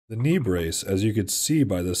The knee brace, as you could see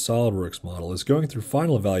by this SOLIDWORKS model, is going through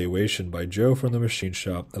final evaluation by Joe from the machine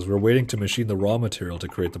shop as we're waiting to machine the raw material to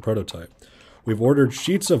create the prototype. We've ordered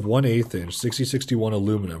sheets of 1/8 inch 6061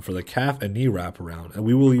 aluminum for the calf and knee wraparound, and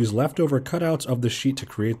we will use leftover cutouts of the sheet to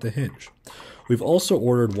create the hinge. We've also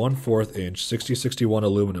ordered 1/4 inch 6061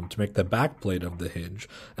 aluminum to make the back plate of the hinge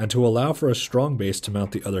and to allow for a strong base to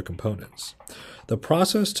mount the other components. The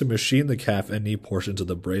process to machine the calf and knee portions of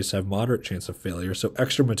the brace have moderate chance of failure, so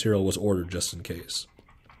extra material was ordered just in case.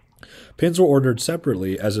 Pins were ordered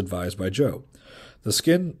separately as advised by Joe. The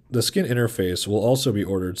skin interface will also be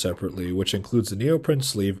ordered separately, which includes the neoprene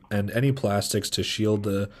sleeve and any plastics to shield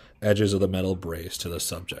the edges of the metal brace to the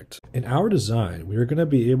subject. In our design, we are going to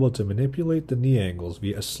be able to manipulate the knee angles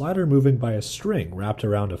via a slider moving by a string wrapped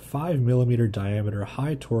around a 5mm diameter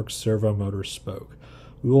high-torque servo motor spoke.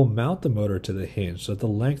 We will mount the motor to the hinge so that the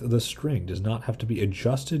length of the string does not have to be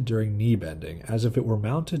adjusted during knee bending, as if it were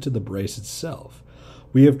mounted to the brace itself.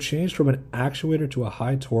 We have changed from an actuator to a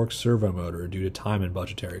high-torque servo motor due to time and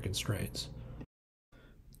budgetary constraints.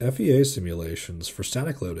 FEA simulations for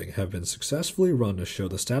static loading have been successfully run to show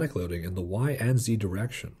the static loading in the Y and Z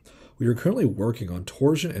direction. We are currently working on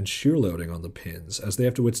torsion and shear loading on the pins, as they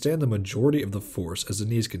have to withstand the majority of the force as the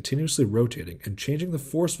knee is continuously rotating and changing the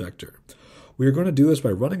force vector. We are going to do this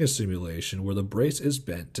by running a simulation where the brace is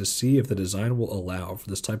bent to see if the design will allow for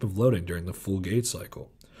this type of loading during the full gate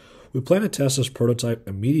cycle. We plan to test this prototype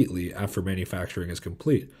immediately after manufacturing is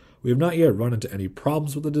complete. We have not yet run into any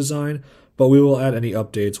problems with the design, but we will add any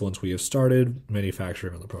updates once we have started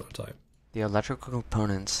manufacturing on the prototype. The electrical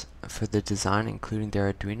components for the design, including the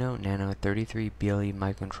Arduino Nano 33BLE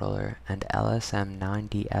microcontroller and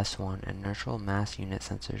LSM9DS1 inertial mass unit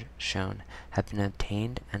sensors shown, have been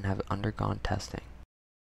obtained and have undergone testing.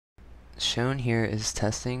 Shown here is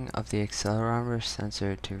testing of the accelerometer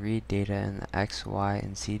sensor to read data in the X, Y,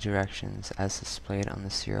 and Z directions as displayed on the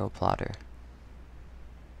serial plotter.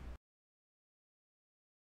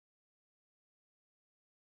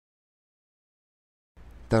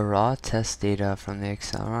 The raw test data from the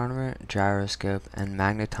accelerometer, gyroscope, and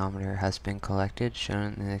magnetometer has been collected,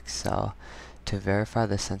 shown in Excel, to verify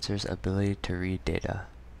the sensor's ability to read data.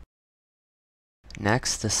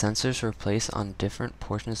 Next, the sensors were placed on different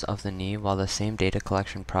portions of the knee while the same data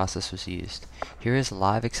collection process was used. Here is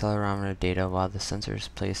live accelerometer data while the sensor is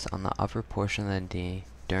placed on the upper portion of the knee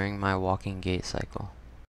during my walking gait cycle.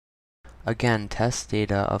 Again, test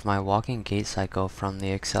data of my walking gait cycle from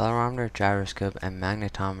the accelerometer, gyroscope, and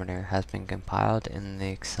magnetometer has been compiled in the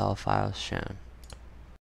Excel files shown.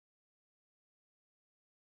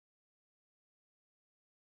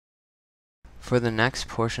 For the next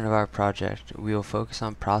portion of our project, we will focus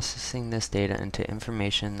on processing this data into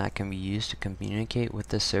information that can be used to communicate with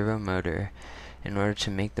the servo motor in order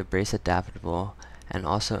to make the brace adaptable, and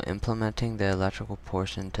also implementing the electrical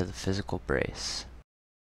portion to the physical brace.